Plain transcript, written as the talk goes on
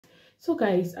So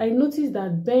guys, I noticed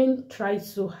that Ben tried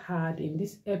so hard in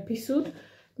this episode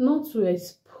not to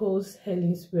expose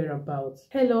Helen's whereabouts.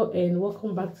 Hello and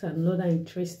welcome back to another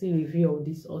interesting review of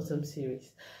this awesome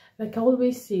series. Like I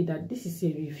always say that this is a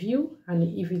review, and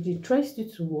if it interests you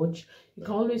to watch, you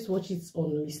can always watch it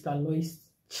on Mr. Aloy's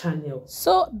channel.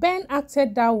 So Ben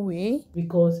acted that way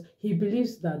because he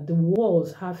believes that the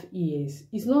walls have ears.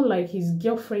 It's not like his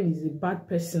girlfriend is a bad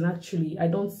person. Actually, I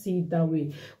don't see it that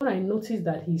way. What I noticed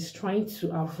that he's trying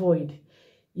to avoid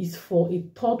is for a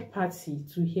third party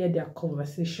to hear their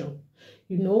conversation.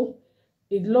 You know,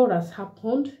 a lot has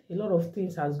happened, a lot of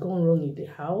things has gone wrong in the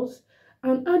house,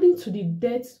 and adding to the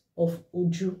death of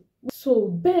Uju. So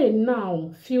Ben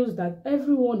now feels that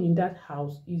everyone in that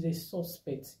house is a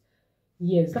suspect.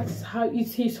 Yes, that's how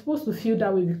he's supposed to feel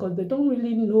that way, because they don't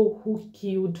really know who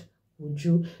killed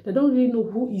Uju. They don't really know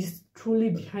who is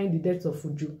truly behind the death of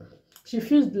Uju. She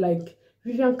feels like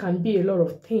Vivian can be a lot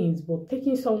of things, but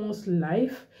taking someone's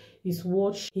life is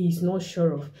what he is not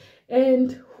sure of.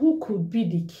 And who could be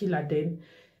the killer then?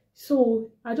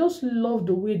 So I just love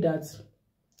the way that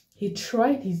he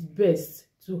tried his best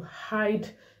to hide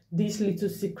this little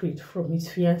secret from his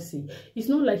fiancée. It's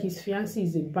not like his fiancée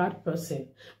is a bad person,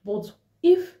 but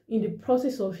if in the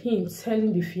process of him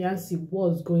telling the fiancé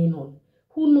what's going on,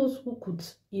 who knows who could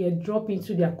eardrop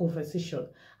into their conversation?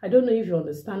 I don't know if you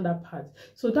understand that part.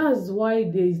 So that's why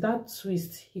there is that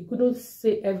twist. He couldn't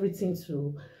say everything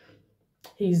to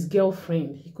his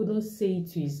girlfriend. He couldn't say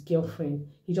it to his girlfriend.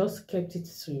 He just kept it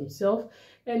to himself.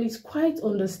 And it's quite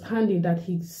understanding that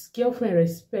his girlfriend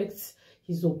respects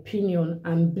his opinion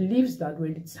and believes that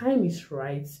when the time is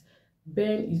right,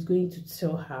 Ben is going to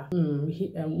tell her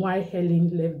why Helen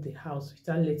left the house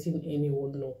without letting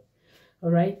anyone know.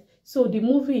 All right. So the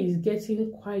movie is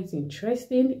getting quite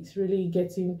interesting. It's really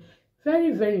getting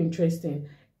very, very interesting.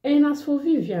 And as for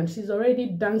Vivian, she's already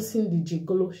dancing the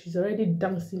gigolo. She's already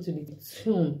dancing to the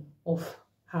tune of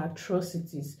her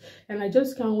atrocities. And I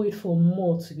just can't wait for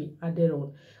more to be added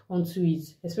onto it,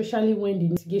 especially when the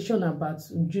investigation about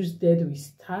Uju's death will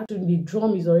start. The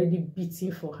drum is already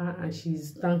beating for her and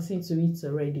she's dancing to it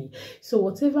already. So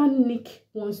whatever Nick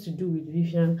wants to do with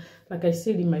Vivian, like I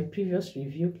said in my previous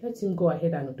review, let him go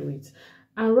ahead and do it.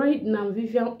 And right now,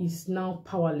 Vivian is now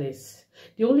powerless.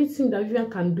 The only thing that Vivian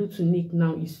can do to Nick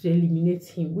now is to eliminate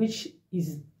him, which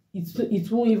is it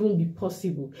won't even be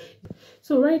possible.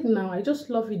 So right now, I just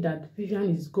love it that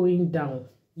Vivian is going down.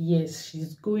 Yes,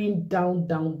 she's going down,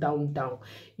 down, down, down.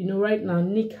 You know, right now,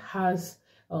 Nick has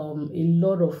a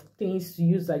lot of things to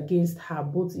use against her,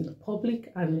 both in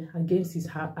public and against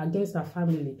her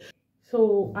family.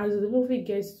 So as the movie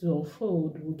gets to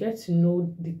unfold, we get to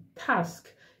know the task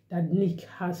that Nick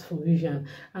has for Vivian.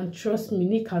 And trust me,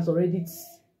 Nick has already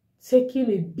taken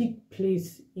a big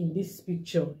place in this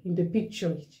picture. In the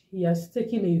picture, he has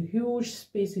taken a huge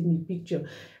space in the picture.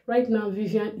 Right now,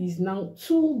 Vivian is now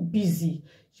too busy.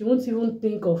 She won't even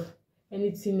think of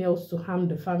anything else to harm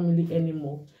the family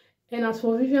anymore. And as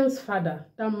for Vivian's father,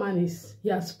 that man he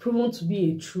has proven to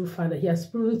be a true father. He has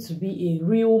proven to be a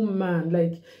real man,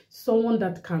 like someone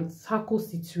that can tackle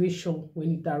situation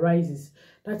when it arises.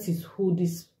 That is who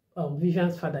this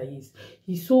Vivian's father is.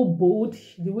 He's so bold,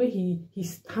 the way he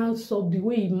stands up, the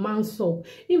way he mans up.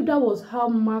 If that was how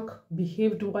Mark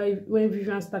behaved when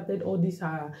Vivian started all this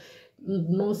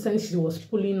nonsense she was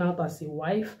pulling out as a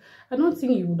wife, I don't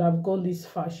think he would have gone this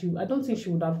far. I don't think she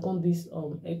would have gone this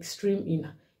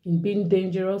extreme in being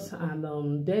dangerous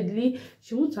and deadly.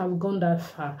 She wouldn't have gone that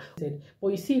far. But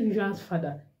you see, Vivian's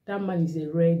father, that man is a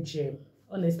rare gem.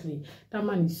 Honestly, that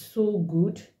man is so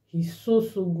good. He's so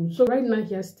good. So right now,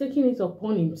 he has taken it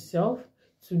upon himself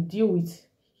to deal with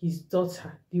his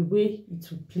daughter the way it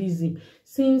will please him.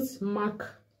 Since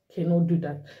Mark cannot do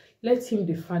that, let him,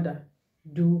 the father,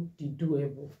 do the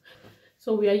doable.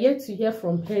 So we are yet to hear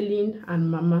from Helen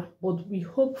and Mama, but we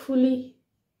hopefully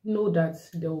know that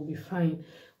they will be fine.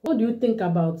 What do you think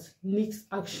about Nick's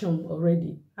action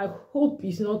already? I hope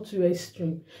it's not too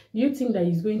extreme. Do you think that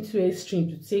he's going too extreme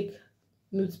to take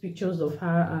nude pictures of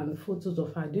her and photos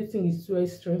of her? Do you think it's too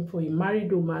extreme for a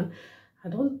married woman? I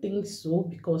don't think so,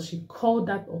 because she called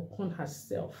that upon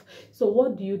herself. So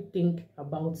what do you think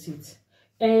about it?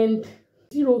 And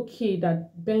is it okay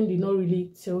that Ben did not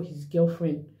really tell his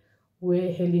girlfriend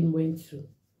where Helen went to?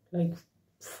 Like,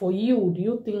 for you, do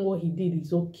you think what he did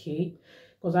is okay?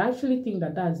 Because I actually think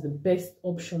that that's the best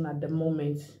option at the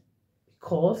moment,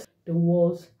 because the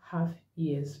walls have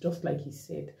ears, just like he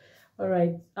said. All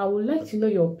right, I would like to know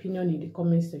your opinion in the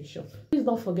comment section. Please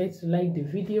don't forget to like the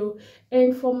video.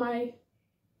 And for my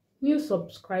new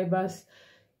subscribers,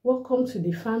 welcome to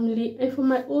the family. And for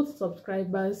my old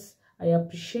subscribers, I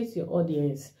appreciate your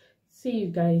audience. See you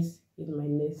guys in my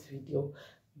next video.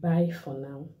 Bye for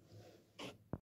now.